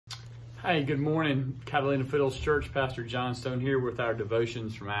Hey, good morning, Catalina Fiddles Church. Pastor John Stone here with our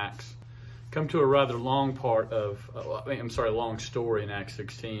devotions from Acts. Come to a rather long long story in Acts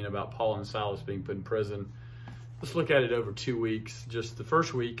 16 about Paul and Silas being put in prison. Let's look at it over 2 weeks. Just the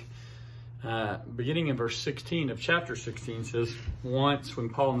first week, beginning in verse 16 of chapter 16 says, once when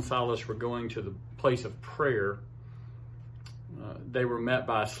Paul and Silas were going to the place of prayer, they were met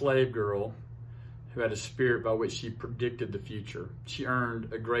by a slave girl who had a spirit by which she predicted the future. She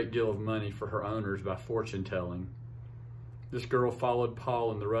earned a great deal of money for her owners by fortune telling. This girl followed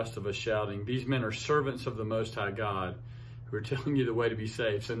Paul and the rest of us shouting, "These men are servants of the Most High God who are telling you the way to be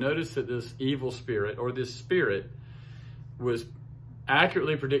saved." So notice that this evil spirit, or this spirit, was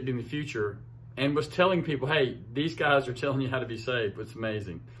accurately predicting the future and was telling people, hey, these guys are telling you how to be saved. It's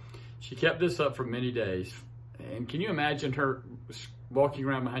amazing. She kept this up for many days. And can you imagine her walking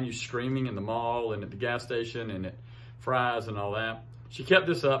around behind you screaming in the mall and at the gas station and at Fry's and all that? She kept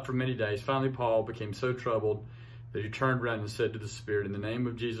this up for many days. Finally, Paul became so troubled that he turned around and said to the spirit, "In the name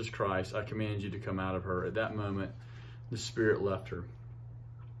of Jesus Christ, I command you to come out of her." At that moment, the spirit left her.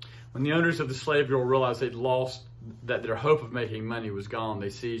 When the owners of the slave girl realized they'd lost, that their hope of making money was gone, they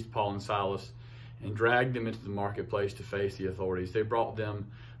seized Paul and Silas and dragged them into the marketplace to face the authorities. They brought them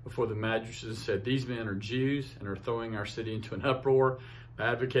before the magistrates and said, "These men are Jews and are throwing our city into an uproar by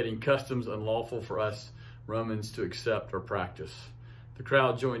advocating customs unlawful for us Romans to accept or practice." The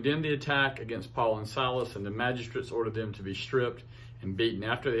crowd joined in the attack against Paul and Silas, and the magistrates ordered them to be stripped and beaten.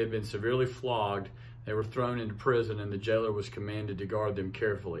 After they had been severely flogged, they were thrown into prison, and the jailer was commanded to guard them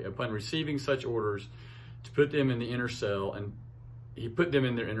carefully. Upon receiving such orders, to put them in the inner cell, and he put them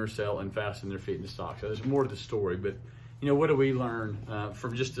in their inner cell and fastened their feet in the stocks. So there's more to the story, but what do we learn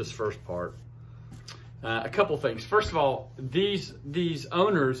from just this first part? A couple things. First of all, these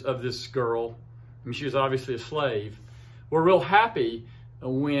owners of this girl, she was obviously a slave, were real happy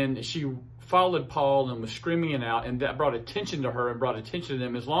when she followed Paul and was screaming it out, and that brought attention to her and brought attention to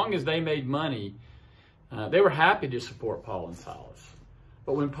them. As long as they made money, they were happy to support Paul and Silas.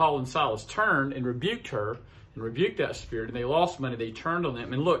 But when Paul and Silas turned and rebuked her and rebuked that spirit, and they lost money, they turned on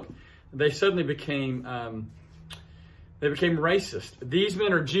them. And look, they suddenly became racist. These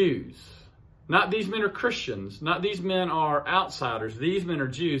men are Jews. Not these men are Christians. Not these men are outsiders. These men are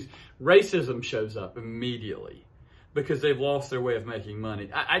Jews. Racism shows up immediately because they've lost their way of making money.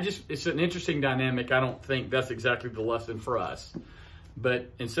 It's an interesting dynamic. I don't think that's exactly the lesson for us.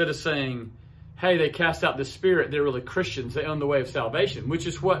 But instead of saying, hey, they cast out this spirit, they're really Christians, they own the way of salvation, which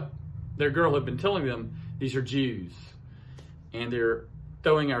is what their girl had been telling them. These are Jews. And they're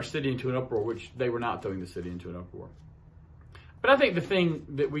throwing our city into an uproar, which they were not throwing the city into an uproar. But I think the thing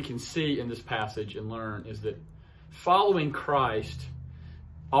that we can see in this passage and learn is that following Christ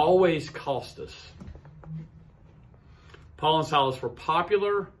always cost us. Paul and Silas were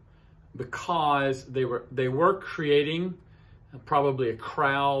popular because they were creating probably a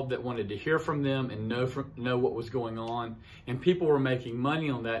crowd that wanted to hear from them and know what was going on. And people were making money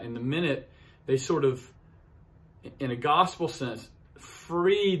on that. And the minute they sort of, in a gospel sense,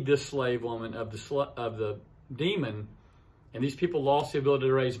 freed this slave woman of the demon, and these people lost the ability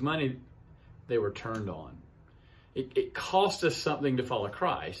to raise money, they were turned on. It cost us something to follow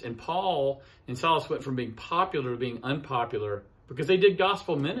Christ. And Paul and Silas went from being popular to being unpopular because they did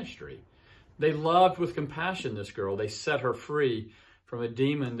gospel ministry. They loved with compassion this girl. They set her free from a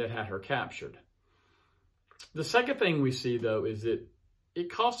demon that had her captured. The second thing we see, though, is that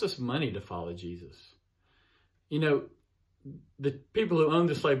it cost us money to follow Jesus. The people who owned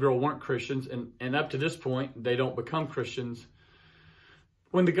the slave girl weren't Christians, and up to this point, they don't become Christians.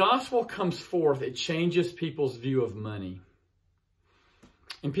 When the gospel comes forth, it changes people's view of money.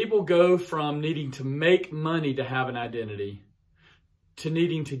 And people go from needing to make money to have an identity to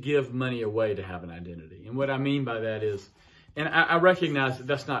needing to give money away to have an identity. And what I mean by that is, and I recognize that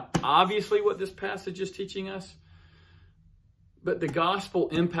that's not obviously what this passage is teaching us, but the gospel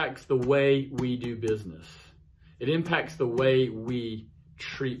impacts the way we do business. It impacts the way we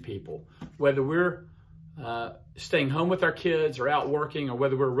treat people. Whether we're staying home with our kids or out working, or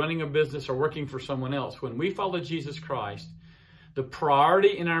whether we're running a business or working for someone else, when we follow Jesus Christ, the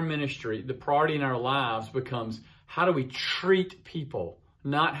priority in our ministry, the priority in our lives becomes, how do we treat people,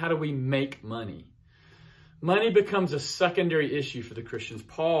 not how do we make money? Money becomes a secondary issue for the Christians.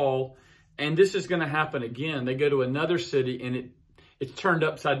 Paul, and this is going to happen again, they go to another city and it's turned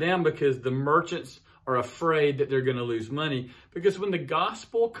upside down because the merchants are afraid that they're going to lose money. Because when the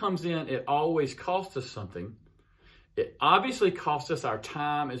gospel comes in, it always costs us something. It obviously costs us our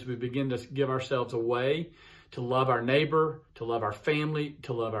time as we begin to give ourselves away to love our neighbor, to love our family,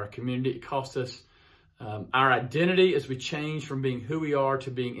 to love our community. It costs us our identity as we change from being who we are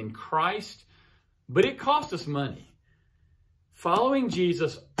to being in Christ. But it cost us money. Following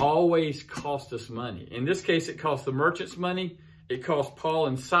Jesus always cost us money. In this case, it cost the merchants money. It cost Paul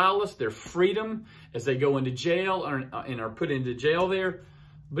and Silas their freedom as they go into jail and are put into jail there.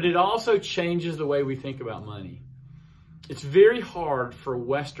 But it also changes the way we think about money. It's very hard for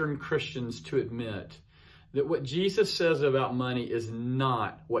Western Christians to admit that what Jesus says about money is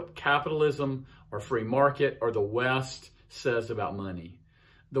not what capitalism or free market or the West says about money.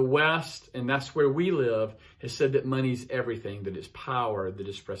 The West, and that's where we live, has said that money's everything, that it's power, that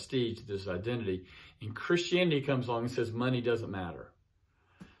it's prestige, that it's identity. And Christianity comes along and says money doesn't matter.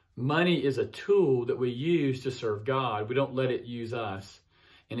 Money is a tool that we use to serve God. We don't let it use us.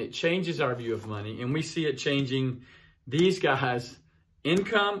 And it changes our view of money. And we see it changing these guys'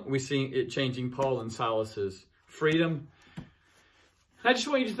 income. We see it changing Paul and Silas's freedom. I just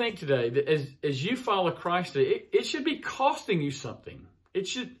want you to think today that as you follow Christ today, it should be costing you something.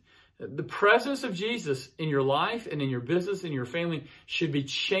 The presence of Jesus in your life and in your business and your family should be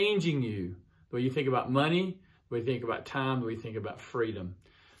changing you. The way you think about money, the way you think about time, the way you think about freedom.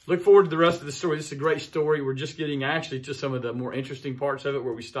 Look forward to the rest of the story. This is a great story. We're just getting actually to some of the more interesting parts of it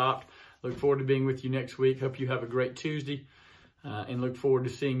where we stopped. Look forward to being with you next week. Hope you have a great Tuesday. And look forward to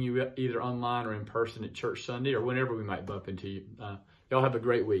seeing you either online or in person at Church Sunday or whenever we might bump into you. Y'all have a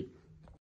great week.